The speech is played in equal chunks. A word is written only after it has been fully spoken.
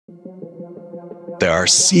There are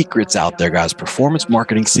secrets out there, guys, performance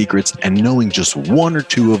marketing secrets, and knowing just one or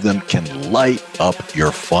two of them can light up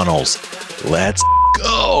your funnels. Let's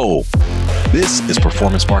go. This is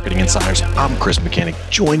Performance Marketing Insiders. I'm Chris Mechanic.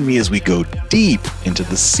 Join me as we go deep into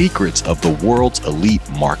the secrets of the world's elite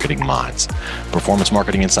marketing minds. Performance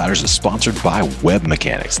Marketing Insiders is sponsored by Web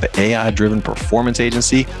Mechanics, the AI-driven performance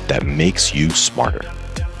agency that makes you smarter.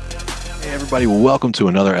 Hey everybody, welcome to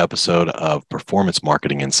another episode of Performance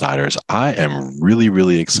Marketing Insiders. I am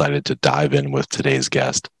really excited to dive in with today's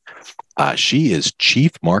guest. She is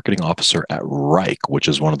Chief Marketing Officer at Wrike, which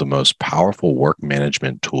is one of the most powerful work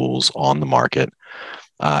management tools on the market.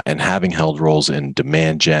 And having held roles in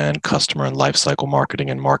demand gen, customer and lifecycle marketing,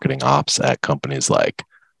 and marketing ops at companies like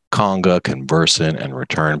Conga, Conversant, and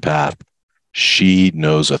ReturnPath, she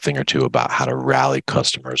knows a thing or two about how to rally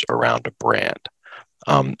customers around a brand.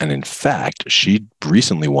 And in fact, she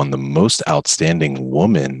recently won the Most Outstanding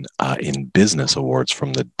Woman in Business Awards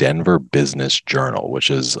from the Denver Business Journal, which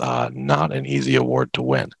is not an easy award to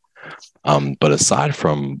win. But aside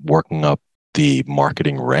from working up the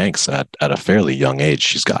marketing ranks at a fairly young age,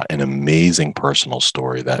 she's got an amazing personal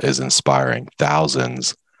story that is inspiring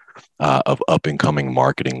thousands of up-and-coming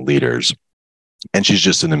marketing leaders. And she's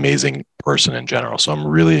just an amazing person in general. So I'm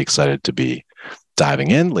really excited to be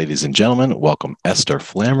diving in. Ladies and gentlemen, welcome Esther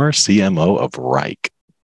Flammer, CMO of Wrike.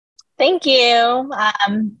 Thank you.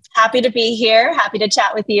 I'm happy to be here. Happy to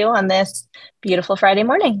chat with you on this beautiful Friday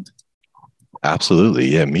morning. Absolutely.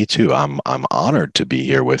 Yeah, me too. I'm honored to be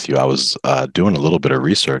here with you. I was doing a little bit of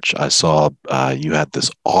research. I saw you had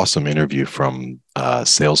this awesome interview from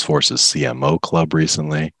Salesforce's CMO Club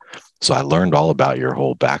recently. So I learned all about your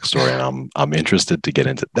whole backstory, and I'm interested to get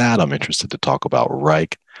into that. I'm interested to talk about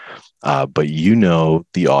Wrike. But you know,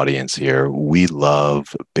 the audience here, we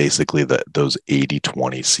love basically those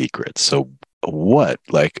 80-20 secrets. So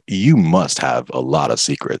you must have a lot of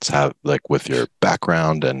secrets, with your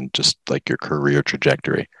background and just like your career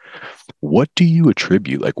trajectory. What do you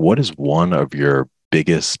attribute? What is one of your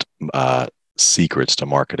biggest secrets to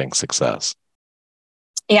marketing success?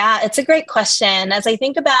 Yeah, it's a great question. As I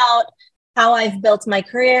think about how I've built my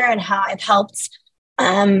career and how I've helped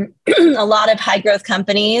a lot of high growth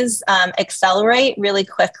companies accelerate really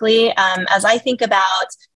quickly. As I think about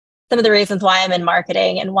some of the reasons why I'm in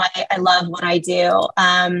marketing and why I love what I do,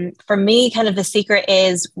 for me, kind of the secret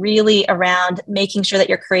is really around making sure that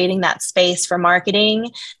you're creating that space for marketing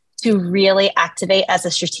to really activate as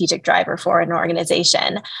a strategic driver for an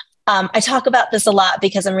organization. I talk about this a lot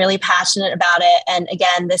because I'm really passionate about it. And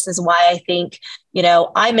again, this is why I think,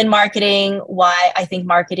 I'm in marketing, why I think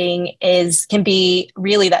marketing can be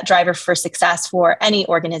really that driver for success for any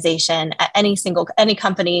organization at any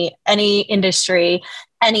company, any industry,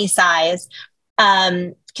 any size.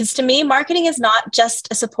 Because to me, marketing is not just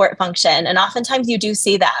a support function. And oftentimes you do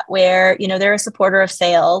see that where, they're a supporter of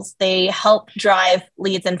sales. They help drive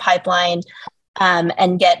leads and pipeline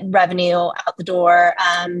and get revenue out the door.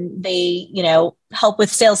 They, help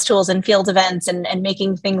with sales tools and field events and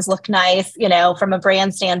making things look nice, from a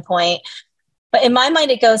brand standpoint. But in my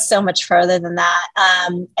mind, it goes so much further than that.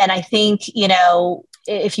 And I think,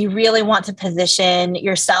 if you really want to position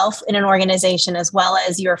yourself in an organization as well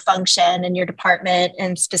as your function and your department,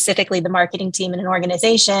 and specifically the marketing team in an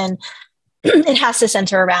organization, it has to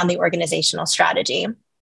center around the organizational strategy.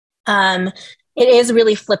 It is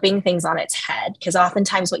really flipping things on its head, because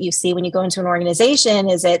oftentimes what you see when you go into an organization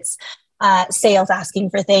is it's sales asking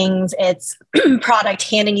for things, it's product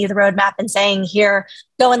handing you the roadmap and saying, here,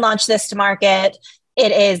 go and launch this to market.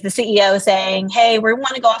 It is the CEO saying, hey, we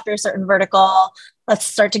want to go after a certain vertical. Let's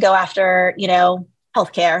start to go after,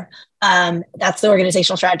 healthcare. That's the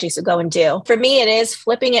organizational strategy, so go and do. For me, it is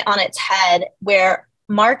flipping it on its head, where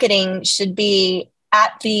marketing should be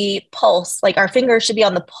at the pulse, our fingers should be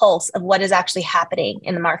on the pulse of what is actually happening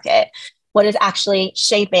in the market, what is actually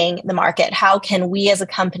shaping the market. How can we as a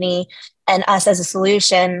company and us as a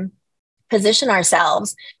solution position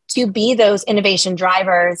ourselves to be those innovation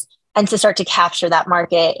drivers and to start to capture that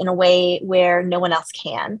market in a way where no one else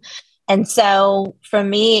can? And so for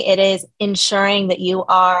me, it is ensuring that you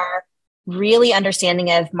are really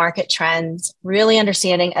understanding of market trends, really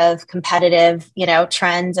understanding of competitive,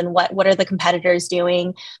 trends, and what are the competitors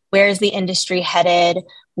doing? Where is the industry headed?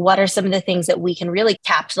 What are some of the things that we can really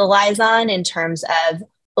capitalize on in terms of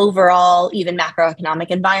overall, even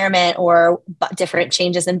macroeconomic environment or different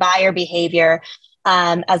changes in buyer behavior,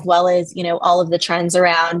 as well as, all of the trends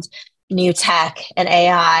around new tech and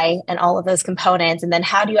AI and all of those components. And then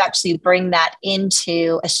how do you actually bring that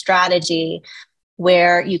into a strategy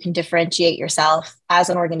where you can differentiate yourself as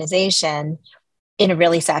an organization in a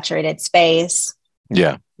really saturated space?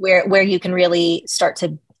 Yeah. where you can really start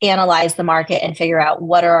to analyze the market and figure out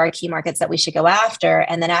what are our key markets that we should go after,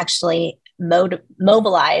 and then actually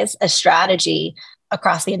mobilize a strategy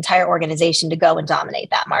across the entire organization to go and dominate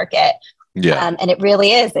that market. Yeah. And it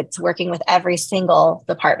really is. It's working with every single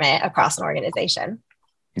department across an organization.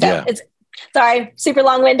 So Yeah. it's, sorry, super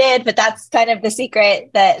long-winded, but that's kind of the secret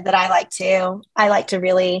that I like to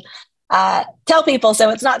really tell people. So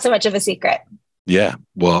it's not so much of a secret. Yeah.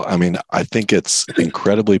 Well, I mean, I think it's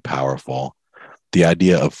incredibly powerful. The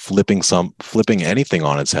idea of flipping anything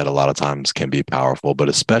on its head a lot of times can be powerful, but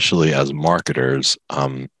especially as marketers,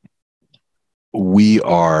 we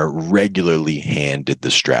are regularly handed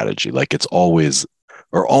the strategy. Like it's always,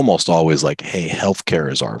 or almost always, like, hey,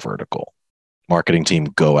 healthcare is our vertical. Marketing team,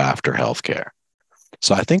 go after healthcare.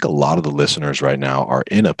 So I think a lot of the listeners right now are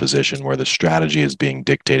in a position where the strategy is being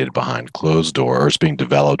dictated behind closed doors, being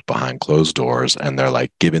developed behind closed doors, and they're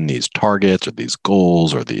like given these targets or these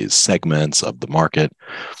goals or these segments of the market,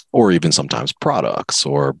 or even sometimes products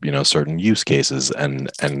or, you know, certain use cases, and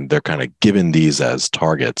they're kind of given these as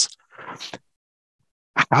targets.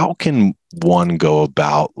 How can one go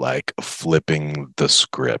about like flipping the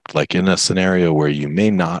script, like in a scenario where you may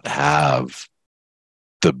not have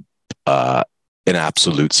the an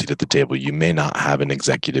absolute seat at the table? You may not have an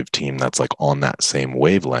executive team that's like on that same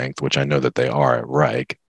wavelength, which I know that they are at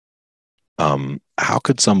Reich. How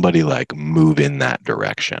could somebody like move in that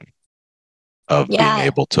direction of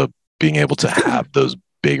being able to have those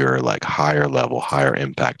bigger, like higher level, higher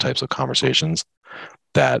impact types of conversations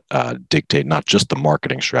that dictate not just the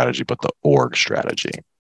marketing strategy, but the org strategy?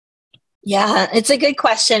 Yeah, it's a good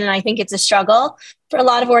question. And I think it's a struggle for a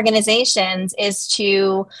lot of organizations is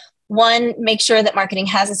to, one, make sure that marketing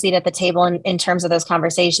has a seat at the table in terms of those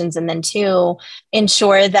conversations. And then two,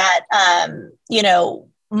 ensure that,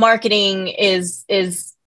 marketing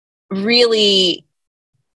is really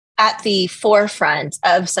at the forefront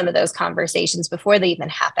of some of those conversations before they even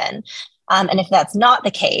happen. And if that's not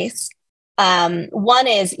the case, one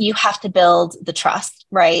is you have to build the trust,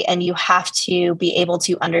 right? And you have to be able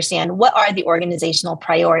to understand what are the organizational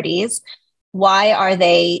priorities. Why are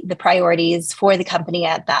they the priorities for the company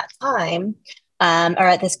at that time, or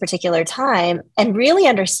at this particular time, and really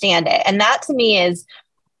understand it. And that to me is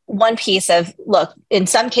one piece of, look, in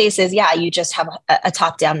some cases, yeah, you just have a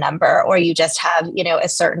top-down number, or you just have, a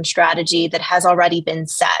certain strategy that has already been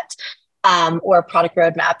set, or a product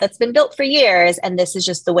roadmap that's been built for years, and this is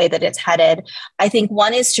just the way that it's headed. I think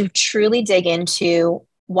one is to truly dig into,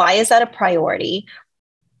 why is that a priority?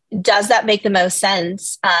 Does that make the most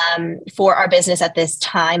sense for our business at this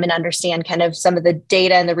time, and understand kind of some of the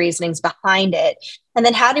data and the reasonings behind it? And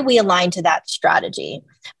then how do we align to that strategy?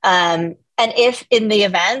 And if in the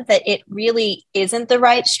event that it really isn't the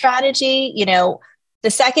right strategy, the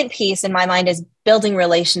second piece in my mind is building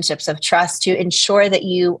relationships of trust to ensure that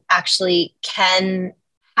you actually can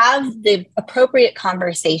have the appropriate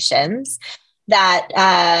conversations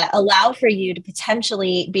that allow for you to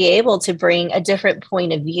potentially be able to bring a different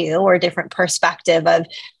point of view or a different perspective of,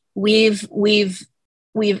 we've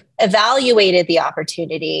evaluated the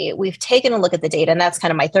opportunity, we've taken a look at the data. And that's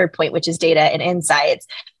kind of my third point, which is data and insights.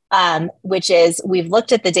 Which is, we've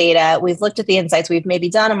looked at the data, we've looked at the insights, we've maybe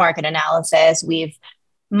done a market analysis, we've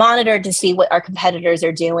monitored to see what our competitors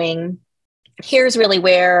are doing. Here's really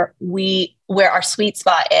where our sweet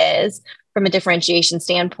spot is from a differentiation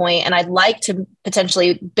standpoint. And I'd like to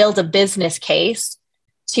potentially build a business case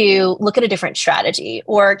to look at a different strategy,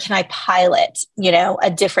 or can I pilot, a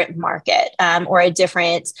different market, or a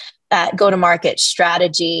different go-to-market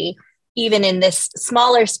strategy, even in this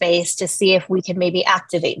smaller space, to see if we can maybe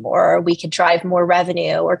activate more, or we could drive more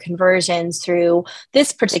revenue or conversions through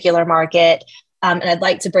this particular market. And I'd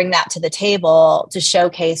like to bring that to the table to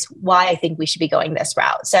showcase why I think we should be going this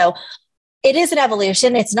route. So it is an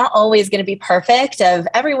evolution. It's not always going to be perfect of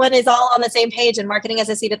everyone is all on the same page and marketing has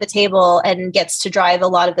a seat at the table and gets to drive a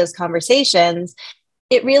lot of those conversations.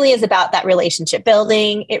 It really is about that relationship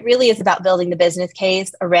building. It really is about building the business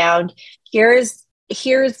case around, here's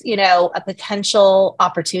a potential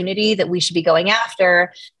opportunity that we should be going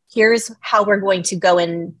after. Here's how we're going to go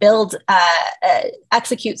and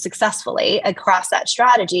execute successfully across that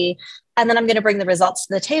strategy. And then I'm going to bring the results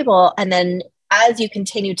to the table. And then as you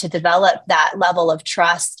continue to develop that level of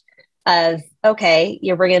trust of, okay,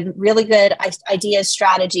 you're bringing really good ideas,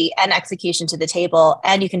 strategy, and execution to the table,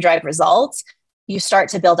 and you can drive results, you start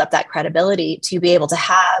to build up that credibility to be able to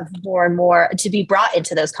have more and more, to be brought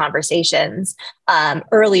into those conversations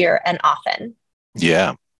earlier and often.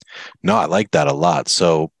 Yeah. No, I like that a lot.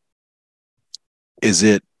 So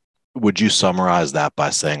would you summarize that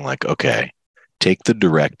by saying like, okay, take the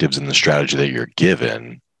directives and the strategy that you're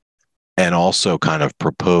given and also kind of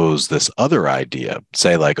propose this other idea.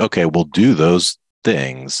 Say like, okay, we'll do those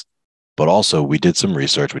things, but also we did some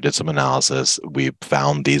research, we did some analysis, we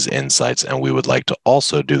found these insights, and we would like to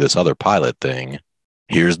also do this other pilot thing.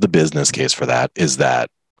 Here's the business case for that. Is that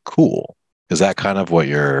cool? Is that kind of what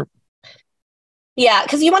you're... Yeah,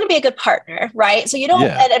 because you want to be a good partner, right? So you don't,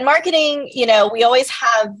 Yeah. and marketing, we always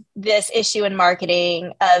have this issue in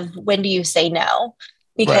marketing of when do you say no?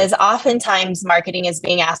 Because oftentimes marketing is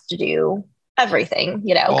being asked to do everything,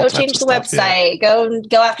 All go types change of the stuff. Yeah. website,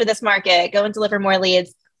 go after this market, go and deliver more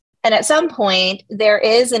leads. And at some point, there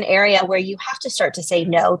is an area where you have to start to say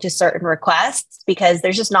no to certain requests because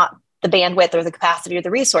there's just not the bandwidth or the capacity or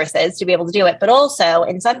the resources to be able to do it. But also,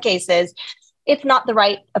 in some cases, it's not the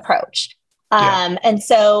right approach. Yeah. And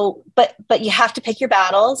so, but you have to pick your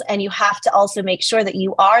battles, and you have to also make sure that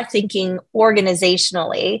you are thinking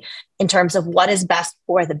organizationally in terms of what is best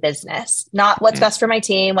for the business, not what's best for my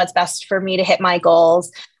team, what's best for me to hit my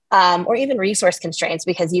goals, or even resource constraints,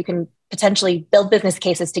 because you can potentially build business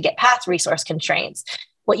cases to get past resource constraints.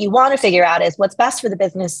 What you want to figure out is what's best for the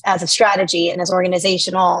business as a strategy and as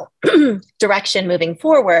organizational direction moving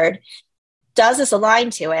forward. Does this align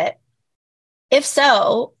to it? If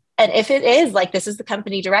so, and if it is like, this is the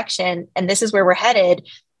company direction and this is where we're headed,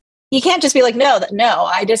 you can't just be like, no,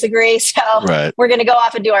 I disagree. So we're going to go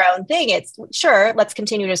off and do our own thing. It's sure, let's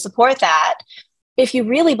continue to support that. If you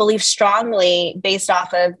really believe strongly based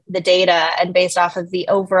off of the data and based off of the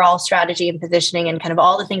overall strategy and positioning and kind of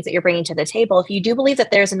all the things that you're bringing to the table, if you do believe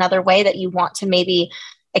that there's another way that you want to maybe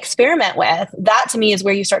experiment with, that to me is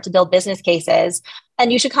where you start to build business cases.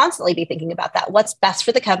 And you should constantly be thinking about that. What's best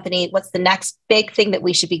for the company? What's the next big thing that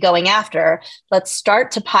we should be going after? Let's start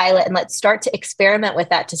to pilot and let's start to experiment with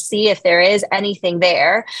that to see if there is anything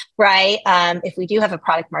there, right? If we do have a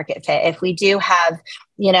product market fit, if we do have,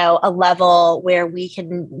 a level where we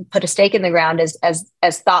can put a stake in the ground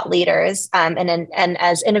as thought leaders and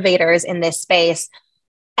as innovators in this space,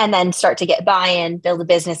 and then start to get buy-in, build a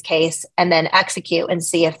business case, and then execute and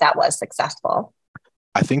see if that was successful.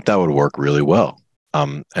 I think that would work really well.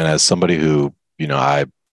 And as somebody who, I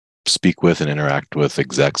speak with and interact with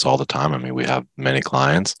execs all the time. I mean, we have many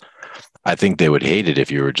clients. I think they would hate it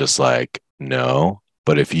if you were just like, no.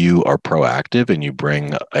 But if you are proactive and you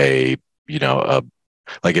bring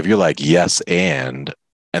like if you're like, yes, and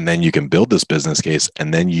then you can build this business case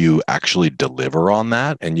and then you actually deliver on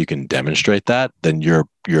that and you can demonstrate that, then your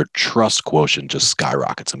trust quotient just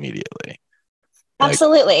skyrockets immediately.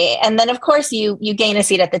 Absolutely. And then of course you gain a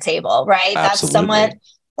seat at the table, right? Absolutely.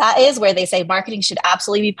 That is where they say marketing should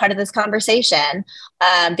absolutely be part of this conversation,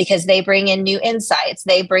 because they bring in new insights.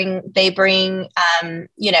 They bring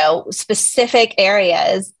specific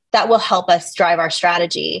areas that will help us drive our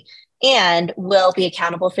strategy and will be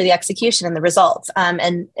accountable for the execution and the results.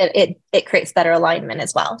 And it creates better alignment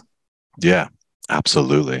as well. Yeah,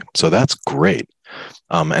 absolutely. So that's great.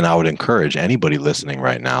 And I would encourage anybody listening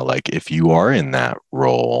right now, like if you are in that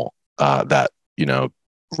role,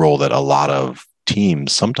 role that a lot of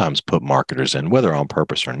teams sometimes put marketers in, whether on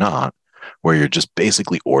purpose or not, where you're just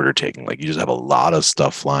basically order taking, like you just have a lot of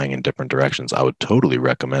stuff flying in different directions. I would totally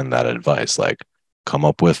recommend that advice. Like come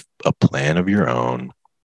up with a plan of your own,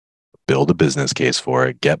 build a business case for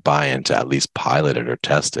it, get buy-in to at least pilot it or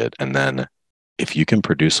test it. And then if you can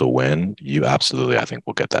produce a win, you absolutely, I think,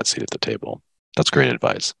 will get that seat at the table. That's great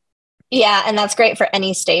advice. Yeah. And that's great for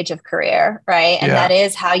any stage of career, right? And that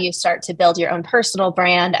is how you start to build your own personal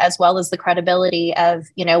brand, as well as the credibility of,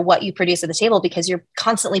 what you produce at the table, because you're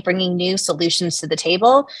constantly bringing new solutions to the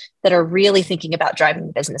table that are really thinking about driving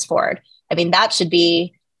the business forward. I mean, that should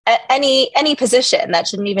be any position. That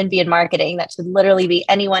shouldn't even be in marketing. That should literally be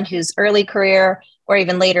anyone who's early career or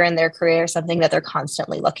even later in their career, something that they're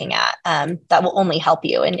constantly looking at, that will only help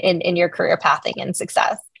you in your career pathing and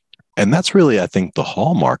success. And that's really, I think, the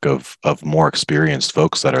hallmark of more experienced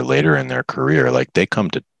folks that are later in their career. Like they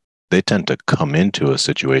tend to come into a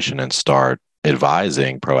situation and start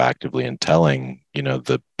advising proactively and telling,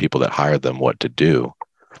 the people that hired them what to do.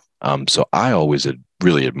 So I always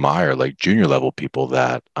really admire like junior level people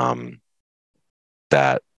that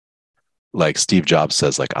like Steve Jobs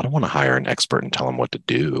says, like, I don't want to hire an expert and tell him what to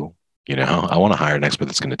do. I want to hire an expert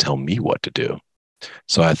that's going to tell me what to do.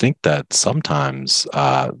 So I think that sometimes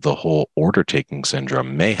the whole order taking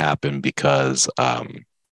syndrome may happen because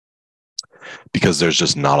there's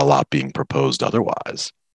just not a lot being proposed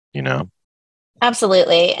otherwise,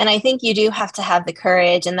 Absolutely. And I think you do have to have the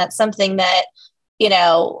courage. And that's something that,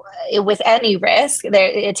 with any risk,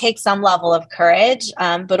 it takes some level of courage,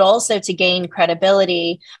 but also to gain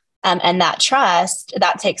credibility and that trust,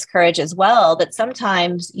 that takes courage as well. But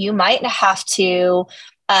sometimes you might have to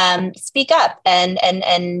speak up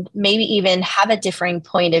and maybe even have a differing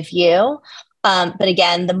point of view. But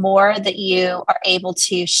again, the more that you are able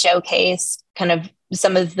to showcase kind of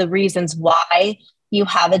some of the reasons why you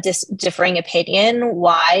have a differing opinion,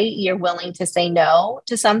 why you're willing to say no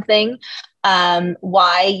to something,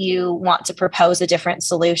 why you want to propose a different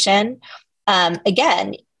solution.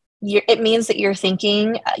 Again, it means that you're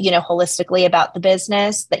thinking, holistically about the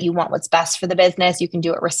business, that you want what's best for the business. You can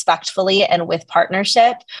do it respectfully and with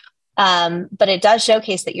partnership. But it does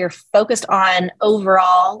showcase that you're focused on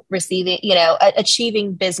overall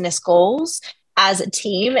achieving business goals as a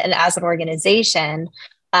team and as an organization.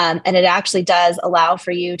 And it actually does allow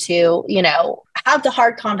for you to, have the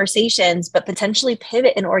hard conversations, but potentially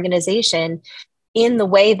pivot an organization in the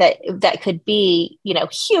way that could be,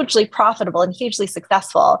 hugely profitable and hugely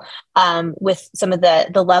successful, with some of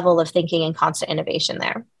the level of thinking and constant innovation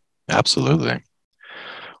there. Absolutely.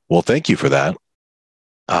 Well, thank you for that.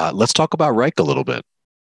 Let's talk about Reich a little bit.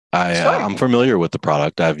 Sure. I'm familiar with the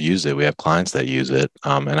product. I've used it. We have clients that use it.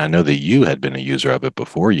 And I know that you had been a user of it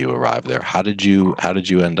before you arrived there. How did you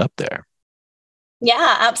end up there?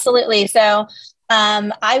 Yeah, absolutely. So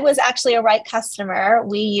I was actually a Reich customer.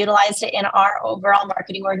 We utilized it in our overall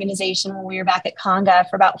marketing organization when we were back at Conga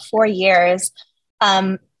for about 4 years.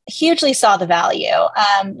 Hugely saw the value.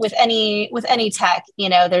 With any tech,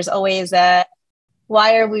 there's always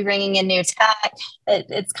why are we bringing in new tech?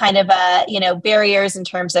 It's kind of barriers in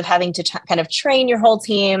terms of having to kind of train your whole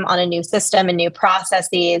team on a new system and new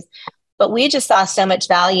processes. But we just saw so much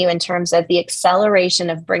value in terms of the acceleration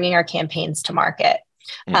of bringing our campaigns to market,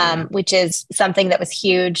 which is something that was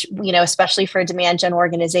huge, especially for a demand gen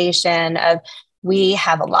organization. We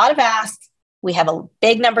have a lot of asks, we have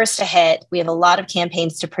big numbers to hit, we have a lot of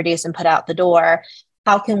campaigns to produce and put out the door.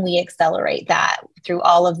 How can we accelerate that through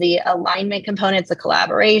all of the alignment components, the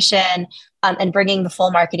collaboration, and bringing the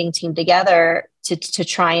full marketing team together to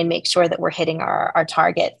try and make sure that we're hitting our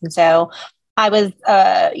targets? And so I was,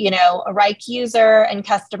 a Reich user and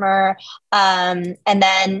customer, and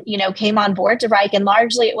then, came on board to Reich. And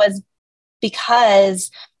largely it was because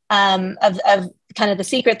of kind of the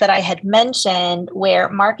secret that I had mentioned, where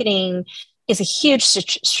marketing is a huge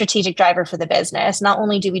strategic driver for the business. Not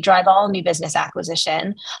only do we drive all new business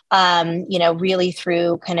acquisition, really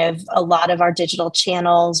through kind of a lot of our digital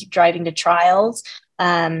channels, driving to trials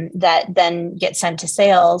that then get sent to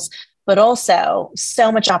sales, but also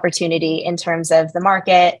so much opportunity in terms of the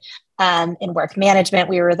market. In work management,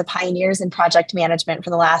 we were the pioneers in project management for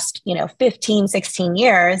the last, 15, 16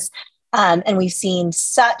 years. And we've seen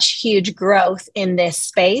such huge growth in this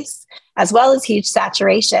space, as well as huge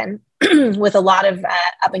saturation with a lot of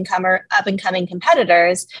up and coming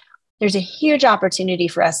competitors. There's a huge opportunity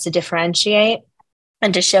for us to differentiate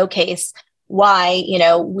and to showcase why,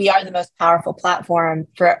 we are the most powerful platform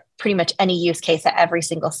for pretty much any use case at every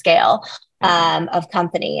single scale of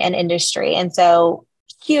company and industry. And so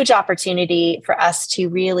huge opportunity for us to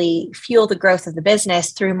really fuel the growth of the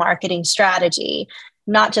business through marketing strategy,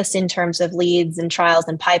 not just in terms of leads and trials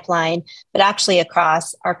and pipeline, but actually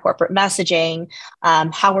across our corporate messaging,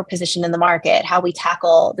 how we're positioned in the market, how we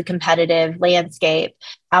tackle the competitive landscape,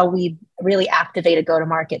 how we really activate a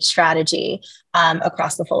go-to-market strategy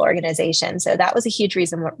across the full organization. So that was a huge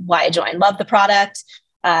reason why I joined. Love the product,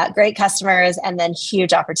 great customers, and then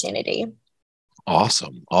huge opportunity.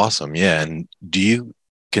 Awesome. Yeah. And do you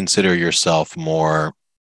consider yourself more,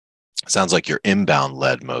 sounds like you're inbound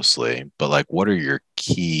led mostly, but like, what are your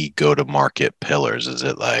key go-to-market pillars? Is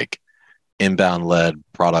it like inbound led,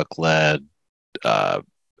 product led,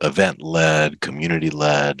 event led, community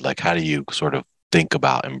led? Like, how do you sort of think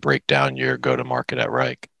about and break down your go-to-market at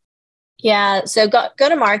Reich? Yeah. So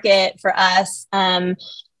go-to-market for us,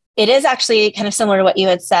 it is actually kind of similar to what you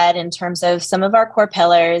had said in terms of some of our core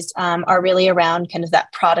pillars are really around kind of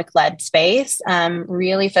that product-led space,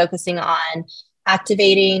 really focusing on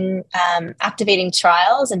activating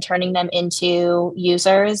trials and turning them into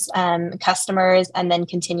users, customers, and then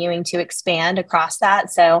continuing to expand across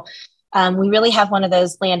that. So we really have one of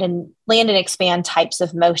those land and expand types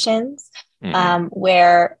of motions,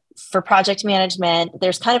 where for project management,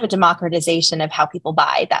 there's kind of a democratization of how people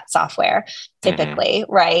buy that software typically,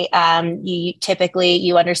 right?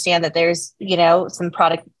 You understand that there's, some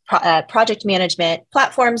project management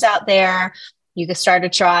platforms out there. You can start a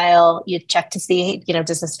trial, you check to see,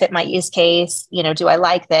 does this fit my use case? Do I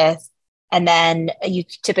like this? And then you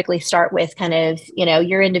typically start with kind of,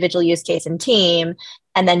 your individual use case and team,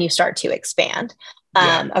 and then you start to expand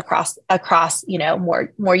across,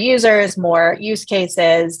 more users, more use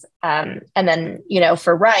cases. And then,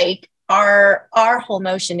 for Reich, our whole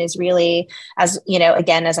motion is really, as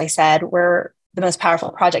again, as I said, we're the most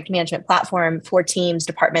powerful project management platform for teams,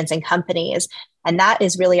 departments, and companies. And that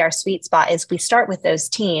is really our sweet spot, is we start with those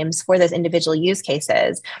teams for those individual use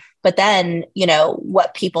cases. But then,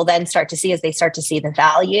 what people then start to see is they start to see the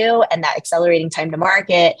value and that accelerating time to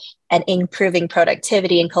market and improving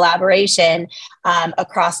productivity and collaboration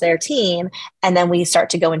across their team. And then we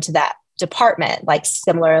start to go into that department. Like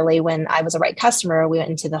similarly, when I was a right customer, we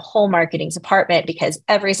went into the whole marketing department, because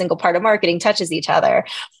every single part of marketing touches each other,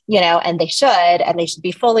 and they should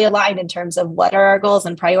be fully aligned in terms of what are our goals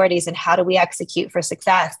and priorities and how do we execute for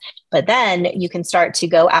success. But then you can start to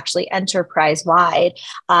go actually enterprise wide.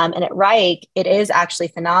 And at Reich, it is actually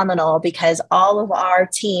phenomenal because all of our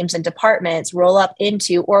teams and departments roll up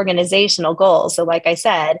into organizational goals. So like I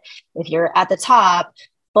said, if you're at the top,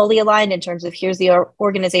 fully aligned in terms of here's the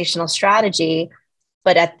organizational strategy,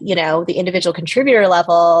 but at the individual contributor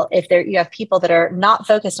level, if you have people that are not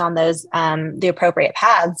focused on those the appropriate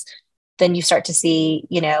paths, then you start to see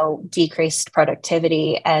decreased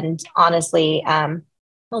productivity and honestly a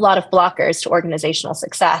lot of blockers to organizational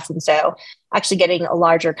success. And so actually getting a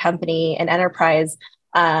larger company and enterprise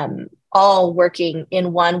all working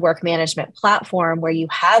in one work management platform where you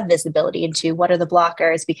have visibility into what are the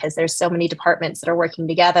blockers, because there's so many departments that are working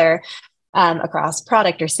together across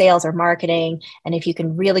product or sales or marketing. And if you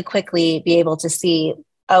can really quickly be able to see,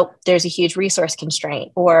 oh, there's a huge resource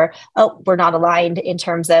constraint, or, oh, we're not aligned in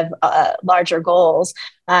terms of larger goals,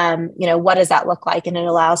 what does that look like? And it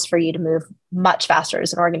allows for you to move much faster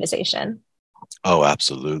as an organization. Oh,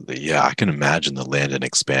 absolutely. Yeah, I can imagine the land and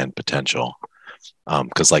expand potential.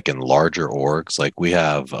 Because like in larger orgs, like we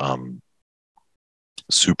have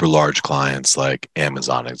super large clients like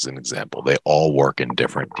Amazon as an example. They all work in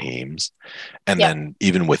different teams. And then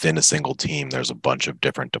even within a single team, there's a bunch of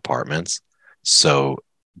different departments. So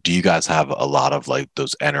do you guys have a lot of like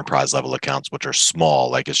those enterprise level accounts, which are small,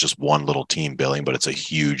 like it's just one little team billing, but it's a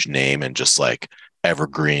huge name and just like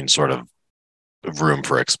evergreen sort of room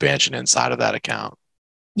for expansion inside of that account?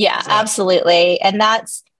 Yeah, absolutely. And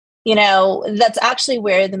that's actually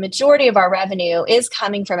where the majority of our revenue is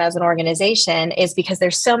coming from as an organization, is because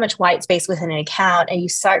there's so much white space within an account, and you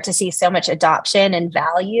start to see so much adoption and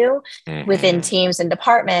value within teams and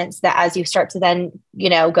departments that as you start to then,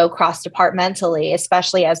 go cross departmentally,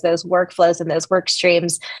 especially as those workflows and those work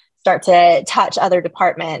streams start to touch other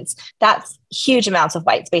departments, that's huge amounts of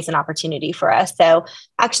white space and opportunity for us. So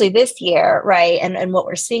actually this year, right, and what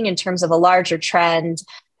we're seeing in terms of a larger trend,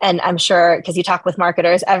 and I'm sure because you talk with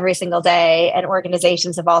marketers every single day and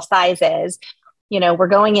organizations of all sizes, we're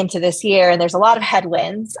going into this year and there's a lot of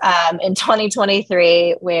headwinds in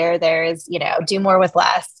 2023 where there's, do more with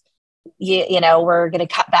less. We're going to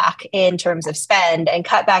cut back in terms of spend and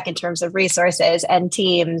cut back in terms of resources and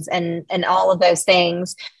teams and all of those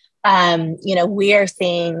things. We are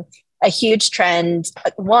seeing a huge trend,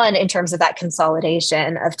 one, in terms of that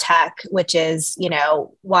consolidation of tech, which is,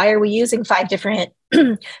 why are we using 5 different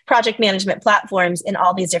project management platforms in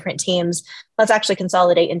all these different teams? Let's actually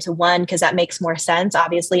consolidate into one, because that makes more sense,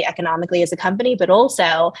 obviously, economically as a company, but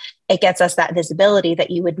also it gets us that visibility that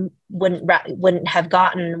you wouldn't have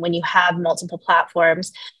gotten when you have multiple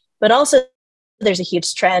platforms. But also there's a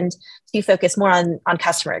huge trend to focus more on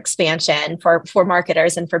customer expansion for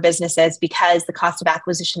marketers and for businesses, because the cost of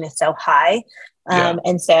acquisition is so high.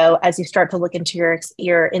 And so as you start to look into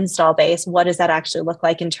your install base, what does that actually look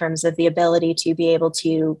like in terms of the ability to be able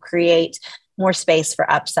to create more space for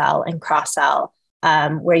upsell and cross-sell,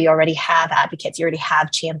 where you already have advocates, you already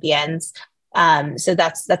have champions. So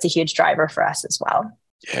that's a huge driver for us as well.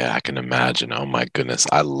 Yeah, I can imagine. Oh my goodness.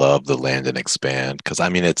 I love the land and expand, because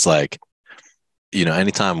it's like,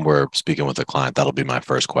 anytime we're speaking with a client, that'll be my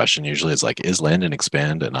first question. Usually it's like, is land and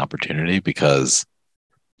expand an opportunity? Because,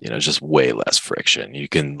 it's just way less friction. You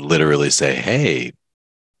can literally say, hey,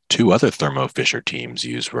 2 other Thermo Fisher teams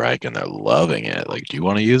use Reich and they're loving it. Like, do you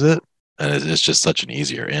want to use it? And it's just such an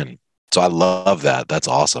easier in. So I love that. That's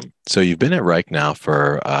awesome. So you've been at Reich now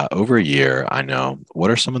for over a year, I know. What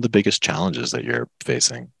are some of the biggest challenges that you're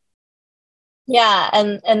facing? Yeah.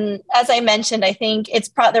 And as I mentioned, I think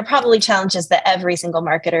there are probably challenges that every single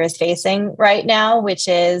marketer is facing right now, which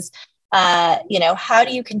is, how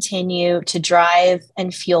do you continue to drive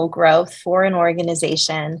and fuel growth for an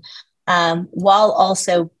organization while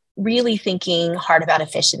also really thinking hard about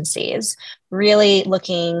efficiencies, really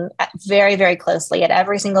looking very, very closely at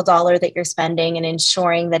every single dollar that you're spending and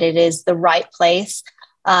ensuring that it is the right place,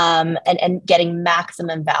 and getting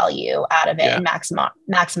maximum value out of it and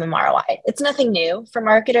maximum ROI. It's nothing new for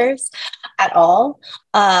marketers at all.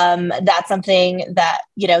 That's something that,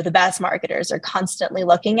 the best marketers are constantly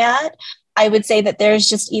looking at. I would say that there's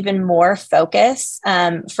just even more focus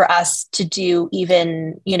for us to do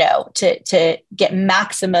even, to get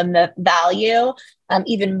maximum value,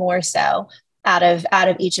 even more so out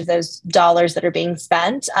of each of those dollars that are being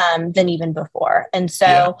spent than even before. And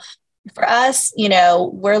so for us,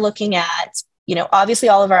 we're looking at, obviously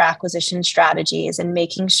all of our acquisition strategies and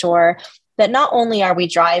making sure that not only are we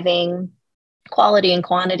driving quality and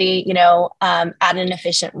quantity, at an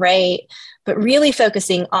efficient rate, but really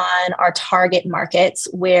focusing on our target markets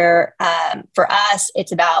where for us,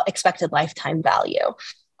 it's about expected lifetime value.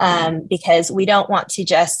 Because we don't want to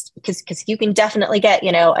because you can definitely get,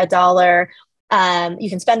 a dollar, you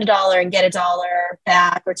can spend $1 and get $1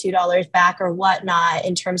 back or $2 back or whatnot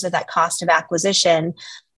in terms of that cost of acquisition.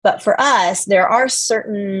 But for us, there are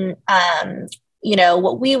certain,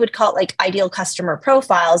 what we would call like ideal customer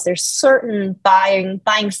profiles. There's certain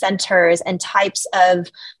buying centers and types of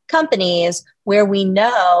companies where we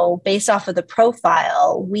know based off of the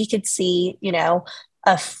profile, we could see,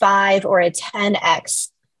 a 5 or a 10x,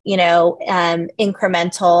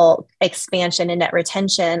 incremental expansion and net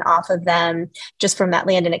retention off of them just from that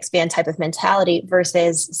land and expand type of mentality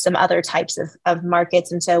versus some other types of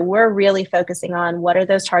markets. And so we're really focusing on what are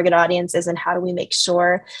those target audiences and how do we make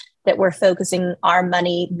sure that we're focusing our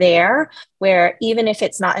money there, where even if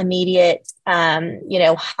it's not immediate,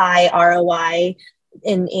 high ROI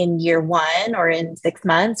in year 1 or in 6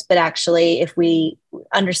 months, but actually if we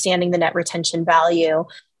understanding the net retention value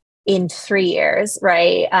in 3 years,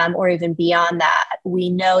 right? Or even beyond that,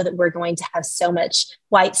 we know that we're going to have so much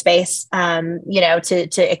white space,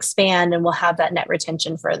 to expand, and we'll have that net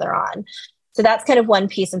retention further on. So that's kind of one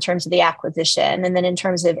piece in terms of the acquisition. And then in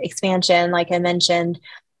terms of expansion, like I mentioned,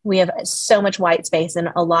 we have so much white space in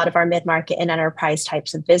a lot of our mid-market and enterprise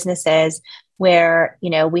types of businesses where,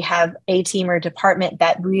 we have a team or department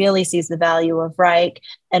that really sees the value of Reich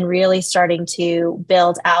and really starting to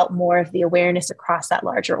build out more of the awareness across that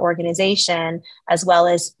larger organization, as well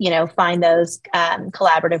as, find those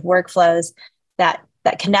collaborative workflows that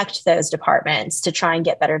connect those departments to try and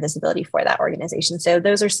get better visibility for that organization. So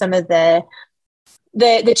those are some of the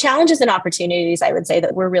challenges and opportunities I would say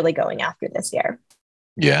that we're really going after this year.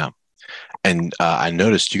 Yeah. And I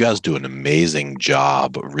noticed you guys do an amazing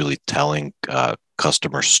job really telling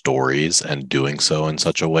customer stories and doing so in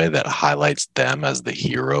such a way that highlights them as the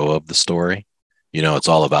hero of the story. It's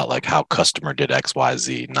all about like how customer did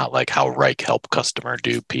XYZ, not like how Reich helped customer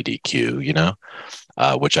do PDQ,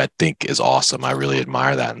 which I think is awesome. I really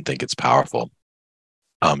admire that and think it's powerful.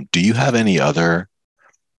 Do you have any other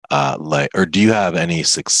do you have any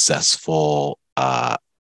successful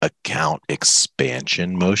account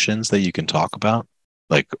expansion motions that you can talk about?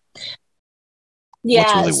 Like,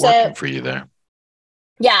 what's really working for you there?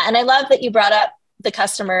 Yeah. And I love that you brought up the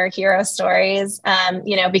customer hero stories,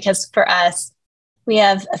 because for us, we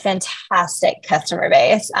have a fantastic customer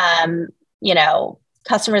base,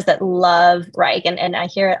 customers that love Reich, and I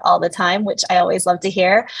hear it all the time, which I always love to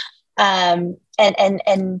hear. And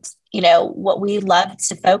what we love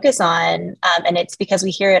to focus on, and it's because we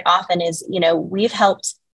hear it often is, we've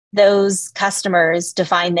helped those customers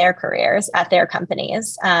define their careers at their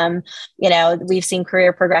companies. We've seen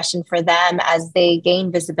career progression for them as they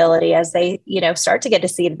gain visibility, as they, start to get a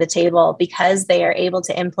seat at the table because they are able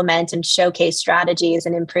to implement and showcase strategies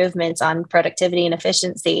and improvements on productivity and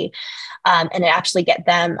efficiency, and actually get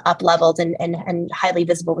them up leveled and highly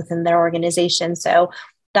visible within their organization. So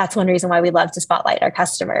that's one reason why we love to spotlight our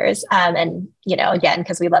customers. And, again,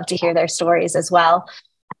 because we love to hear their stories as well.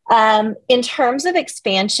 In terms of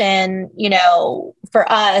expansion,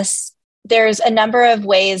 for us, there's a number of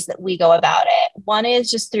ways that we go about it. One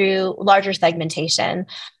is just through larger segmentation,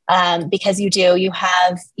 because you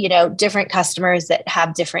have, different customers that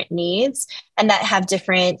have different needs and that have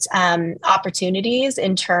different opportunities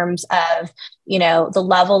in terms of, the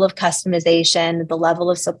level of customization, the level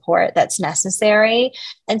of support that's necessary.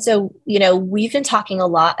 And so, we've been talking a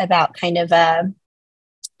lot about kind of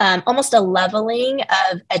almost a leveling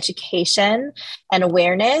of education and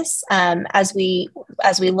awareness as we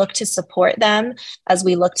look to support them, as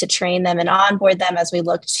we look to train them and onboard them, as we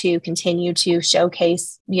look to continue to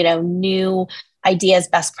showcase, new ideas,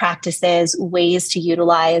 best practices, ways to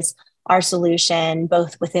utilize our solution,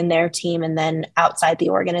 both within their team and then outside the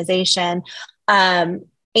organization. And,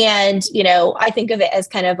 I think of it as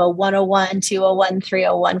kind of a 101, 201,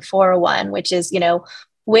 301, 401, which is,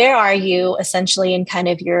 where are you essentially in kind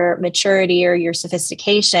of your maturity or your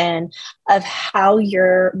sophistication of how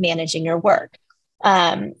you're managing your work?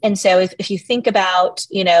 And so if you think about,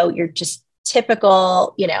 you're just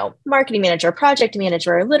typical, marketing manager, project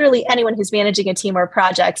manager, literally anyone who's managing a team or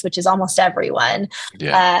projects, which is almost everyone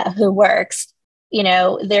who works,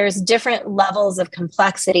 there's different levels of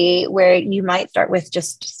complexity where you might start with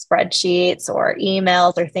just spreadsheets or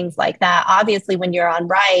emails or things like that. Obviously, when you're on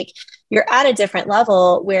Rike, you're at a different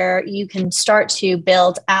level where you can start to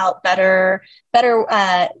build out better,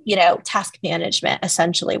 task management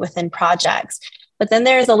essentially within projects. But then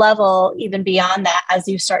there's a level even beyond that as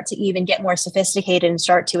you start to even get more sophisticated and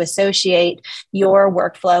start to associate your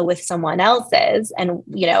workflow with someone else's. And,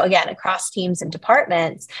 again, across teams and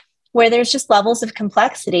departments, where there's just levels of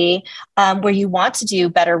complexity where you want to do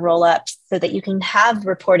better roll-ups so that you can have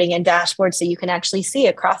reporting and dashboards so you can actually see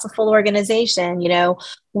across a full organization,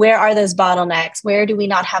 where are those bottlenecks? Where do we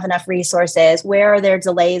not have enough resources? Where are there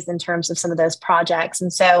delays in terms of some of those projects?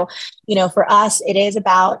 And so, for us, it is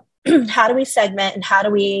about how do we segment and how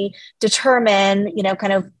do we determine,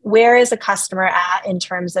 kind of where is a customer at in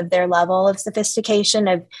terms of their level of sophistication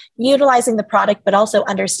of utilizing the product, but also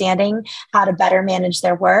understanding how to better manage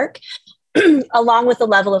their work, along with the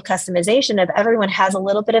level of customization of everyone has a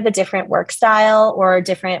little bit of a different work style or a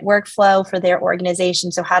different workflow for their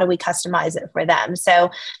organization. So how do we customize it for them?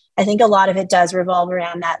 So I think a lot of it does revolve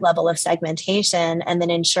around that level of segmentation and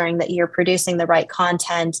then ensuring that you're producing the right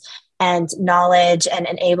content and knowledge and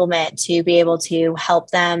enablement to be able to help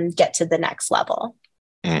them get to the next level.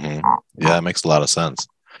 Mm-hmm. Yeah, that makes a lot of sense.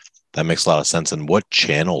 And what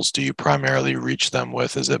channels do you primarily reach them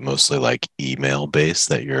with? Is it mostly like email based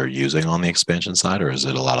that you're using on the expansion side, or is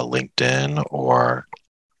it a lot of LinkedIn, or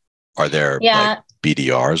are there like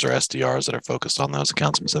BDRs or SDRs that are focused on those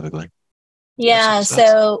accounts specifically? Yeah,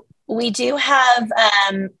 so we do have,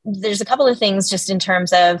 there's a couple of things just in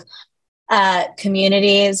terms of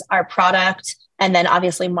communities, our product, and then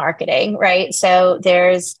obviously marketing, right? So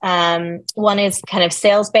there's one is kind of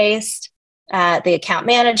sales based, the account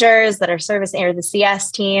managers that are servicing, or the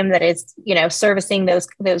CS team that is, servicing those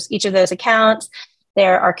each of those accounts.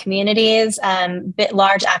 There are communities,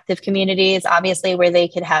 large active communities, obviously, where they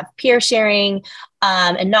could have peer sharing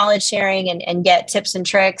and knowledge sharing and get tips and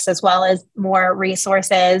tricks as well as more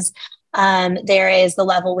resources. There is the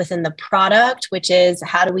level within the product, which is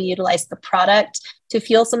how do we utilize the product to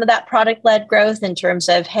fuel some of that product-led growth in terms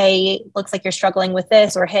of, hey, looks like you're struggling with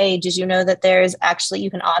this, or hey, did you know that there's actually,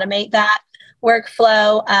 you can automate that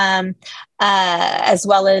workflow, as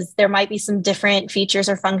well as there might be some different features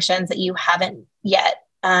or functions that you haven't yet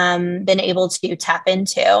been able to tap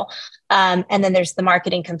into. And then there's the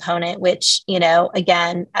marketing component, which,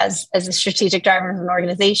 again, as a strategic driver of an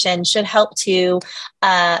organization should help to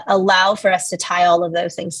allow for us to tie all of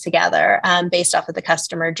those things together based off of the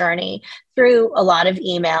customer journey through a lot of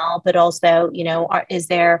email, but also, are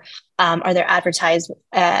there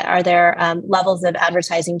levels of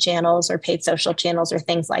advertising channels or paid social channels or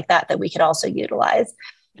things like that we could also utilize.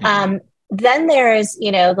 Mm-hmm. Then there's,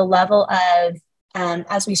 the level of,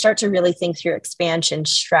 as we start to really think through expansion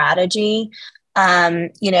strategy,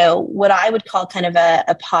 what I would call kind of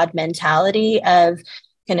a pod mentality of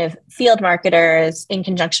kind of field marketers in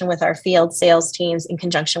conjunction with our field sales teams, in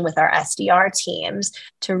conjunction with our SDR teams,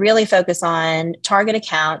 to really focus on target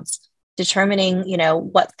accounts, determining,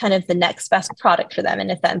 what's kind of the next best product for them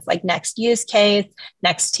in a sense, like next use case,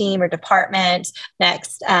 next team or department,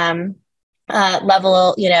 next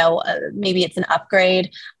level, maybe it's an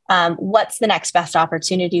upgrade. What's the next best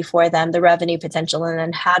opportunity for them, the revenue potential, and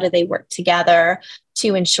then how do they work together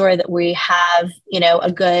to ensure that we have,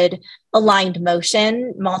 a good aligned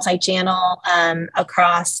motion, multi-channel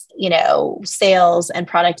across, sales and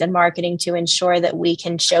product and marketing to ensure that we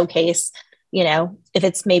can showcase, if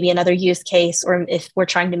it's maybe another use case, or if we're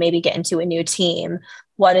trying to maybe get into a new team,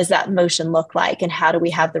 what does that motion look like? And how do we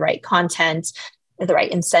have the right content, the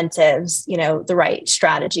right incentives, the right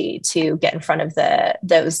strategy to get in front of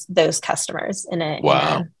those customers in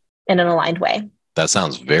an aligned way. That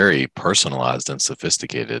sounds very personalized and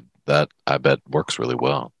sophisticated. That I bet works really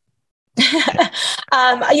well.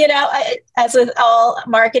 As with all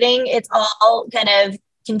marketing, it's all kind of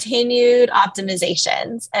continued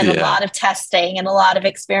optimizations and a lot of testing and a lot of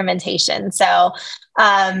experimentation. So,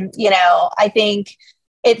 I think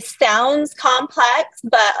it sounds complex,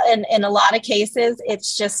 but in a lot of cases,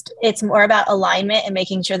 it's more about alignment and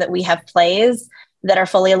making sure that we have plays that are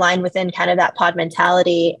fully aligned within kind of that pod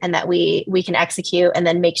mentality, and that we can execute and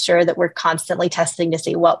then make sure that we're constantly testing to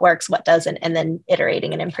see what works, what doesn't, and then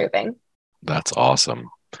iterating and improving. That's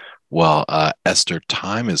awesome. Well, Esther,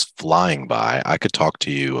 time is flying by. I could talk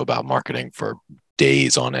to you about marketing for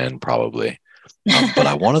days on end, probably. But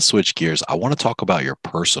I want to switch gears. I want to talk about your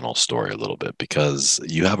personal story a little bit, because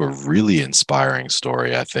you have a really inspiring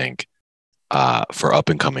story, I think, for up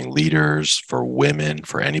and coming leaders, for women,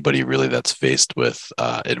 for anybody really that's faced with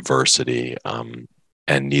adversity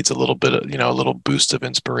and needs a little bit of, a little boost of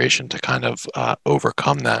inspiration to kind of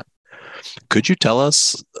overcome that. Could you tell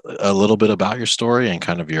us a little bit about your story and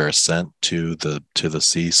kind of your ascent to the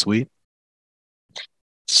C-suite?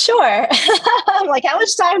 Sure. I'm like, how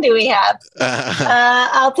much time do we have?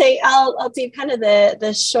 I'll take kind of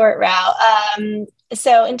the short route.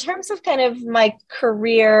 So in terms of kind of my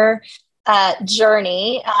career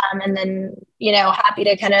journey, and then, happy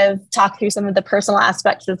to kind of talk through some of the personal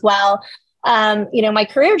aspects as well. My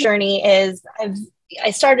career journey is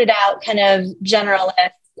I started out kind of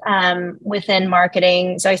generalist within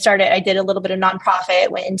marketing. So I did a little bit of nonprofit,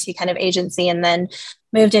 went into kind of agency, and then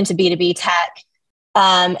moved into B2B tech.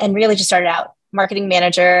 And really just started out marketing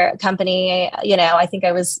manager company. I think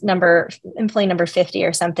I was employee number 50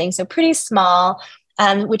 or something. So pretty small,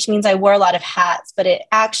 which means I wore a lot of hats, but it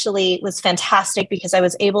actually was fantastic because I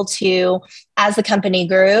was able to, as the company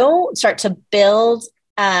grew, start to build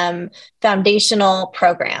foundational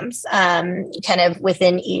programs kind of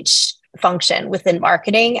within each function within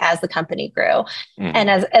marketing as the company grew. Mm-hmm. And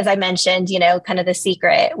as I mentioned, kind of the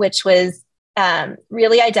secret, which was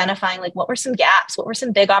really identifying like what were some gaps, what were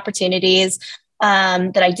some big opportunities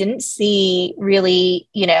that I didn't see really,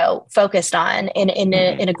 focused on in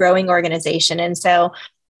a growing organization. And so,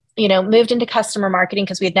 moved into customer marketing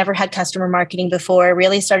because we had never had customer marketing before,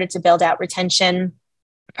 really started to build out retention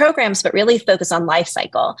programs, but really focus on life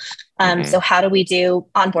cycle. So how do we do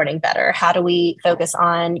onboarding better? How do we focus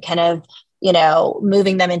on kind of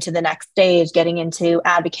moving them into the next stage, getting into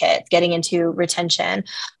advocates, getting into retention.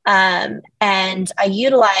 And I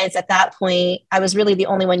utilized at that point, I was really the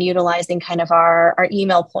only one utilizing kind of our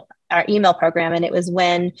email program. And it was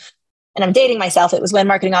when, and I'm dating myself, it was when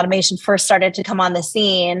marketing automation first started to come on the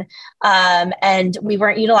scene, and we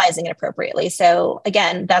weren't utilizing it appropriately. So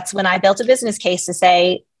again, that's when I built a business case to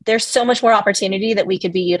say, there's so much more opportunity that we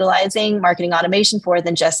could be utilizing marketing automation for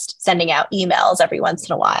than just sending out emails every once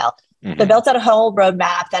in a while. Mm-hmm. So I built out a whole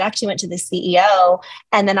roadmap that actually went to the CEO.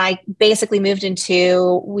 And then I basically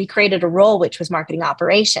we created a role, which was marketing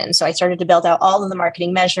operations. So I started to build out all of the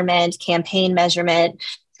marketing measurement, campaign measurement,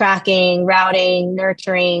 tracking, routing,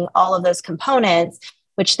 nurturing, all of those components,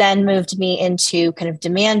 which then moved me into kind of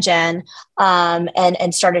demand gen,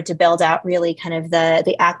 and started to build out really kind of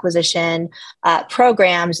the acquisition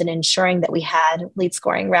programs and ensuring that we had lead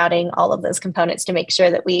scoring, routing, all of those components to make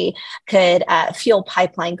sure that we could fuel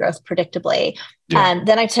pipeline growth predictably. Yeah.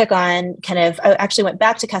 Then I took on I actually went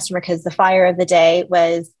back to customer because the fire of the day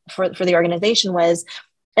was for the organization was,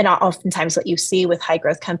 and oftentimes what you see with high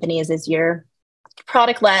growth companies is you're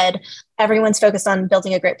product led, everyone's focused on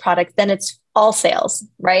building a great product, then it's all sales,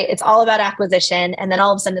 right? It's all about acquisition. And then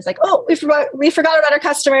all of a sudden it's like, oh, we forgot about our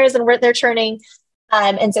customers and they're churning.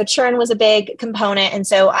 And so churn was a big component. And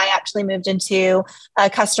so I actually moved into a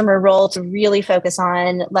customer role to really focus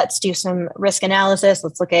on, let's do some risk analysis.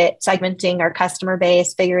 Let's look at segmenting our customer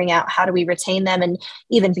base, figuring out how do we retain them. And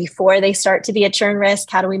even before they start to be a churn risk,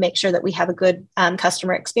 how do we make sure that we have a good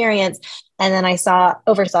customer experience? And then I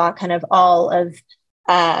oversaw kind of all of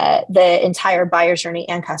the entire buyer journey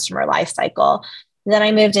and customer life cycle. Then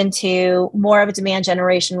I moved into more of a demand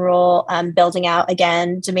generation role, building out,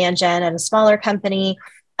 again, demand gen at a smaller company.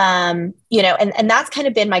 And that's kind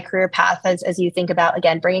of been my career path as you think about,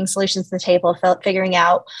 again, bringing solutions to the table, figuring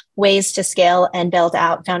out ways to scale and build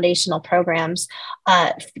out foundational programs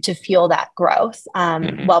to fuel that growth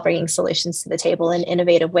while bringing solutions to the table and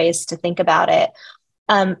innovative ways to think about it.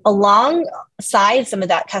 Alongside some of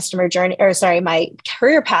that my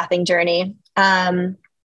career pathing journey,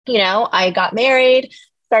 I got married,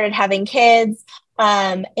 started having kids.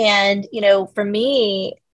 And, for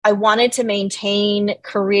me, I wanted to maintain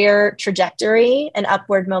career trajectory and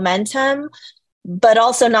upward momentum, but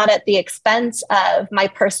also not at the expense of my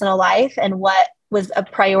personal life and what was a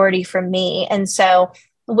priority for me. And so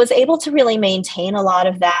was able to really maintain a lot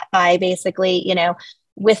of that by basically,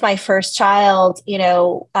 with my first child,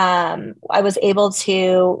 I was able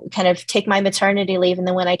to kind of take my maternity leave. And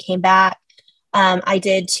then when I came back, I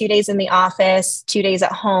did 2 days in the office, 2 days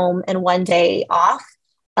at home, and 1 day off,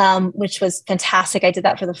 which was fantastic. I did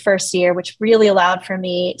that for the first year, which really allowed for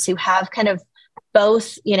me to have kind of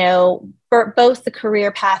both, both the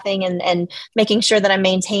career pathing and making sure that I'm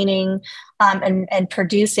maintaining and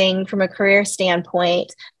producing from a career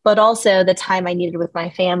standpoint, but also the time I needed with my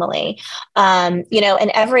family. And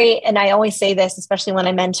I always say this, especially when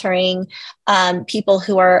I'm mentoring people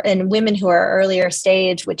who are and women who are earlier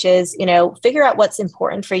stage, which is, figure out what's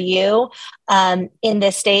important for you in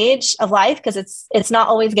this stage of life, because it's not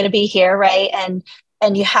always going to be here, right? And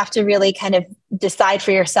and you have to really kind of decide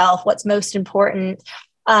for yourself what's most important.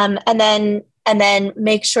 And then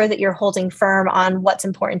make sure that you're holding firm on what's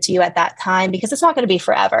important to you at that time, because it's not going to be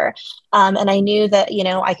forever. And I knew that,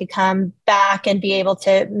 I could come back and be able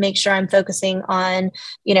to make sure I'm focusing on,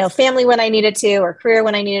 family when I needed to, or career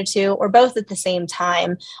when I needed to, or both at the same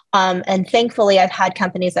time. And thankfully, I've had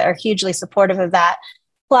companies that are hugely supportive of that.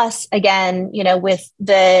 Plus, again, with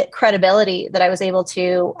the credibility that I was able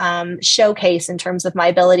to showcase in terms of my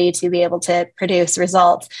ability to be able to produce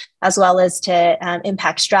results, as well as to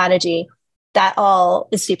impact strategy, that all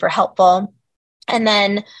is super helpful. And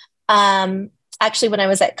then actually, when I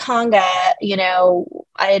was at Conga,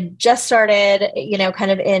 I had just started,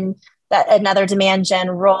 kind of in that another demand gen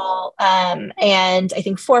role. And I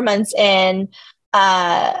think 4 months in,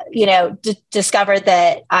 discovered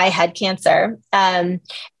that I had cancer. And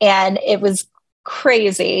it was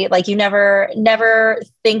crazy. Like, you never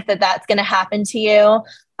think that that's going to happen to you,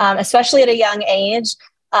 especially at a young age.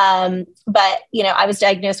 But, I was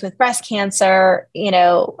diagnosed with breast cancer.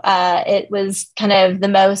 It was kind of the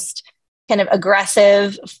most kind of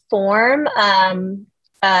aggressive form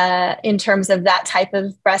in terms of that type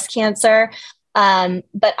of breast cancer.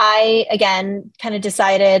 But I, again, kind of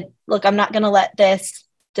decided, look, I'm not going to let this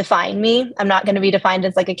define me. I'm not going to be defined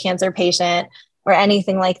as like a cancer patient or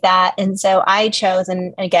anything like that. And so I chose,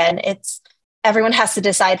 and again, everyone has to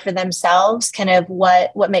decide for themselves kind of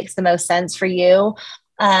what makes the most sense for you.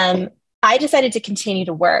 I decided to continue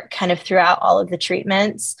to work kind of throughout all of the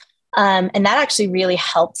treatments. And that actually really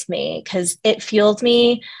helped me, because it fueled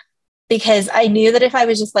me, because I knew that if I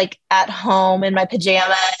was just like at home in my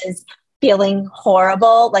pajamas feeling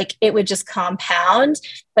horrible, like it would just compound.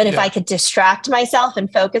 But if I could distract myself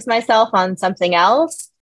and focus myself on something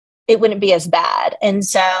else, it wouldn't be as bad. And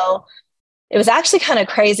so it was actually kind of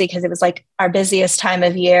crazy, because it was like our busiest time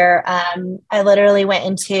of year. I literally went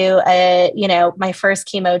into my first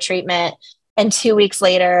chemo treatment, and 2 weeks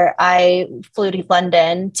later, I flew to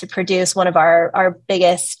London to produce one of our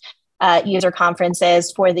biggest user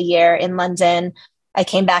conferences for the year in London. I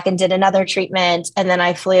came back and did another treatment, and then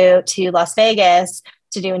I flew to Las Vegas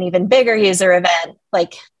to do an even bigger user event,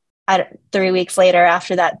 like 3 weeks later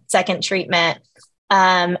after that second treatment.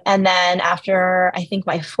 And then after, I think,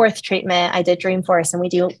 my fourth treatment, I did Dreamforce, and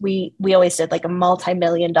we always did like a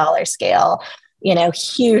multi-million-dollar scale,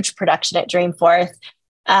 huge production at Dreamforce.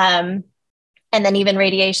 And then even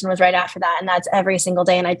radiation was right after that. And that's every single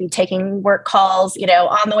day. And I'd be taking work calls,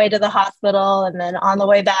 on the way to the hospital and then on the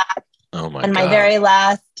way back. Oh my and God. My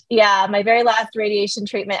very last radiation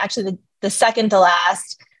treatment, actually the second to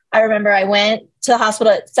last, I remember I went to the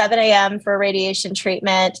hospital at 7 a.m. for a radiation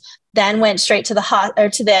treatment, then went straight to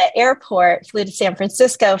the airport, flew to San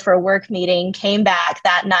Francisco for a work meeting, came back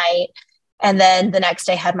that night, and then the next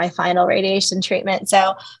day had my final radiation treatment.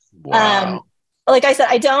 So, wow. Like I said,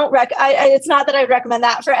 it's not that I recommend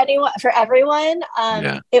that for everyone.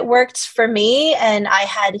 It worked for me, and I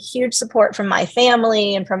had huge support from my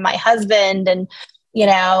family and from my husband, and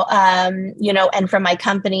and from my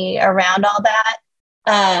company around all that.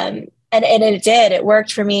 And it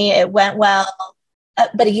worked for me. It went well.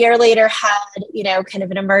 But a year later had, kind of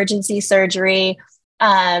an emergency surgery,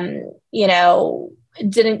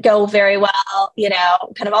 didn't go very well,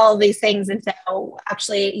 kind of all of these things. And so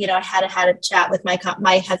actually, I had a chat with my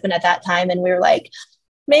husband at that time, and we were like,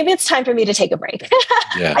 maybe it's time for me to take a break.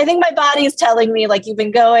 Yeah. I think my body's telling me, like, you've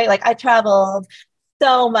been going, like, I traveled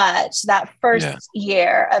so much that first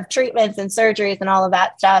year of treatments and surgeries and all of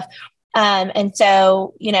that stuff. And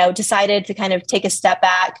so, decided to kind of take a step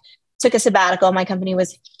back, took a sabbatical. My company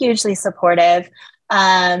was hugely supportive.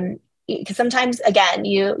 Because sometimes, again,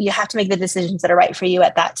 you have to make the decisions that are right for you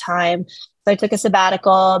at that time. So I took a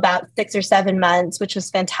sabbatical about 6 or 7 months, which was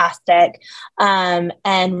fantastic, and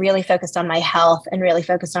really focused on my health and really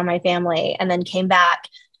focused on my family, and then came back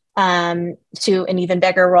to an even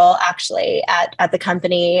bigger role, actually, at the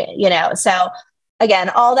company. So again,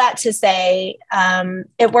 all that to say,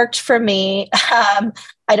 it worked for me.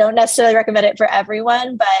 I don't necessarily recommend it for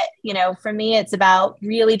everyone, but for me, it's about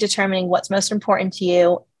really determining what's most important to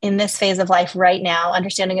you in this phase of life right now,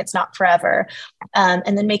 understanding it's not forever,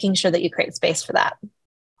 and then making sure that you create space for that.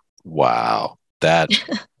 Wow. That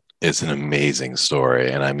is an amazing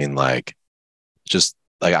story. And I mean, just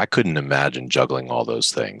I couldn't imagine juggling all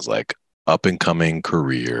those things, like up and coming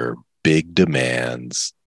career, big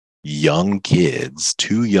demands, young kids,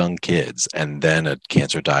 2 young kids, and then a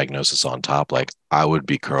cancer diagnosis on top. Like, I would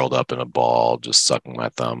be curled up in a ball, just sucking my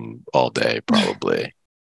thumb all day, probably.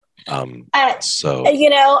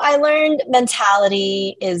 I learned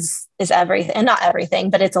mentality is everything, and not everything,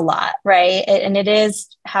 but it's a lot, right? And it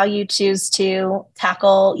is how you choose to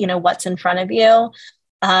tackle, what's in front of you.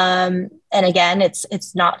 And again,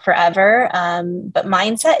 it's not forever, but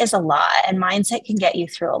mindset is a lot, and mindset can get you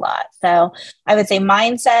through a lot. So I would say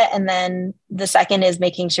mindset, and then the second is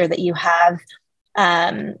making sure that you have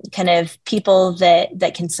kind of people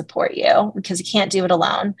that can support you, because you can't do it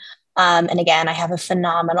alone. And again, I have a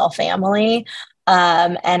phenomenal family,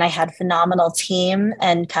 and I had phenomenal team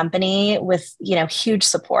and company with, huge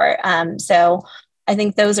support. So I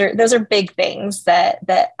think those are big things that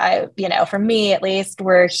I, for me at least,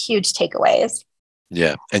 were huge takeaways.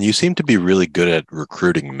 Yeah. And you seem to be really good at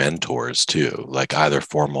recruiting mentors too, like either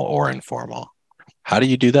formal or informal. How do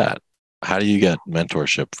you do that? How do you get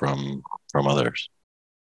mentorship from others?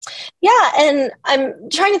 Yeah. And I'm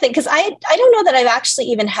trying to think, because I don't know that I've actually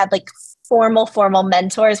even had like formal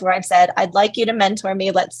mentors where I've said, I'd like you to mentor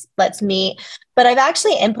me. Let's meet. But I've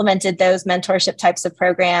actually implemented those mentorship types of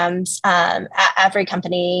programs at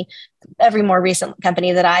every more recent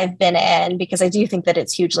company that I've been in, because I do think that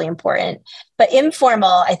it's hugely important. But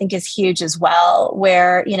informal, I think, is huge as well,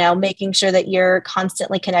 where, making sure that you're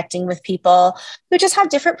constantly connecting with people who just have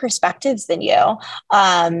different perspectives than you,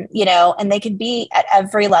 and they can be at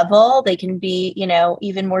every level. They can be,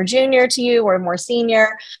 even more junior to you or more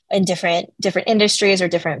senior in different industries or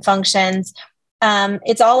different functions.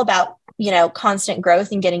 It's all about, constant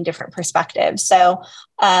growth and getting different perspectives. So,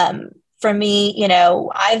 for me,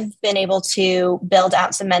 I've been able to build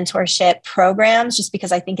out some mentorship programs just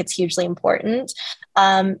because I think it's hugely important.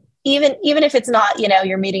 Even if it's not,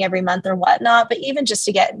 you're meeting every month or whatnot, but even just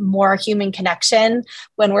to get more human connection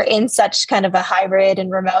when we're in such kind of a hybrid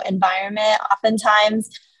and remote environment,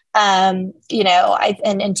 oftentimes, and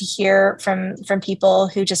to hear from people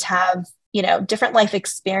who just have, different life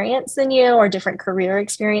experience than you or different career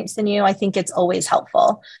experience than you, I think it's always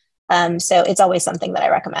helpful. So it's always something that I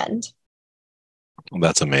recommend.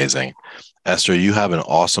 That's amazing. Esther, you have an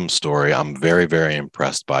awesome story. I'm very, very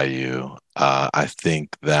impressed by you. I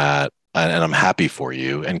think that, and I'm happy for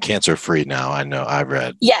you, and cancer-free now. I know I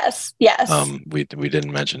read. Yes. We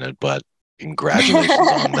didn't mention it, but congratulations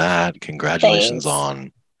on that. Congratulations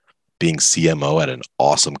on being CMO at an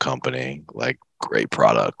awesome company. Like, great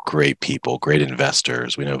product, great people, great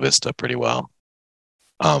investors. We know Vista pretty well.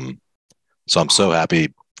 So I'm so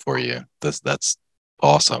happy for you. That's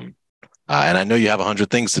awesome. And I know you have 100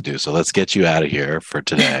 things to do, so let's get you out of here for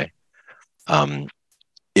today.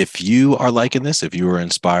 If you are liking this, if you were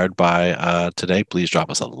inspired by today, please drop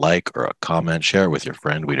us a like or a comment, share it with your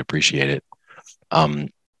friend. We'd appreciate it.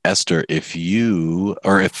 Esther, if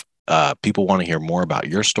people want to hear more about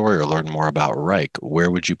your story or learn more about Reich, where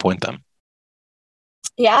would you point them?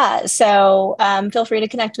 Yeah. So feel free to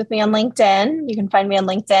connect with me on LinkedIn. You can find me on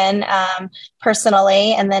LinkedIn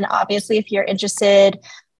personally. And then obviously, if you're interested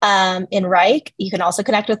in Reich, you can also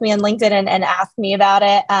connect with me on LinkedIn and ask me about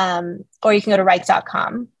it. Or you can go to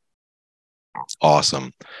reich.com.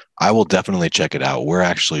 Awesome. I will definitely check it out. We're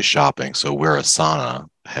actually shopping, so we're Asana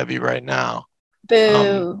heavy right now.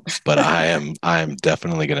 Boo. But I am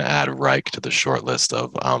definitely going to add Reich to the short list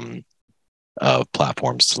of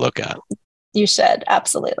platforms to look at. You should.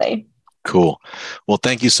 Absolutely. Cool. Well,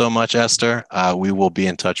 thank you so much, Esther. We will be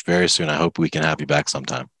in touch very soon. I hope we can have you back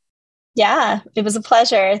sometime. Yeah, it was a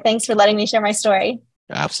pleasure. Thanks for letting me share my story.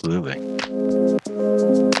 Absolutely.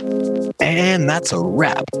 And that's a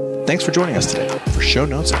wrap. Thanks for joining us today. For show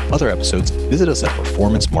notes and other episodes, visit us at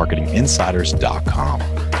performancemarketinginsiders.com.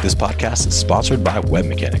 This podcast is sponsored by Web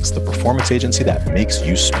Mechanics, the performance agency that makes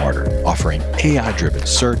you smarter, offering AI-driven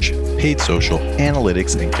search, paid social,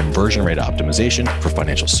 analytics, and conversion rate optimization for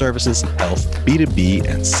financial services, health, B2B,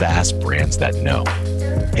 and SaaS brands that know.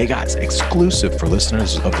 Hey guys, exclusive for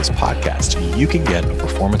listeners of this podcast, you can get a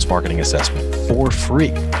performance marketing assessment for free.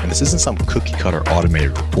 And this isn't some cookie cutter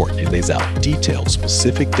automated report. It lays out detailed,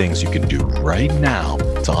 specific things you can do right now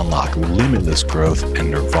to unlock limitless growth and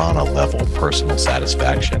nirvana level personal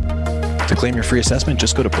satisfaction. To claim your free assessment,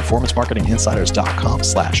 just go to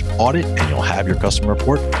performancemarketinginsiders.com/audit and you'll have your customer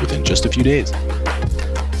report within just a few days.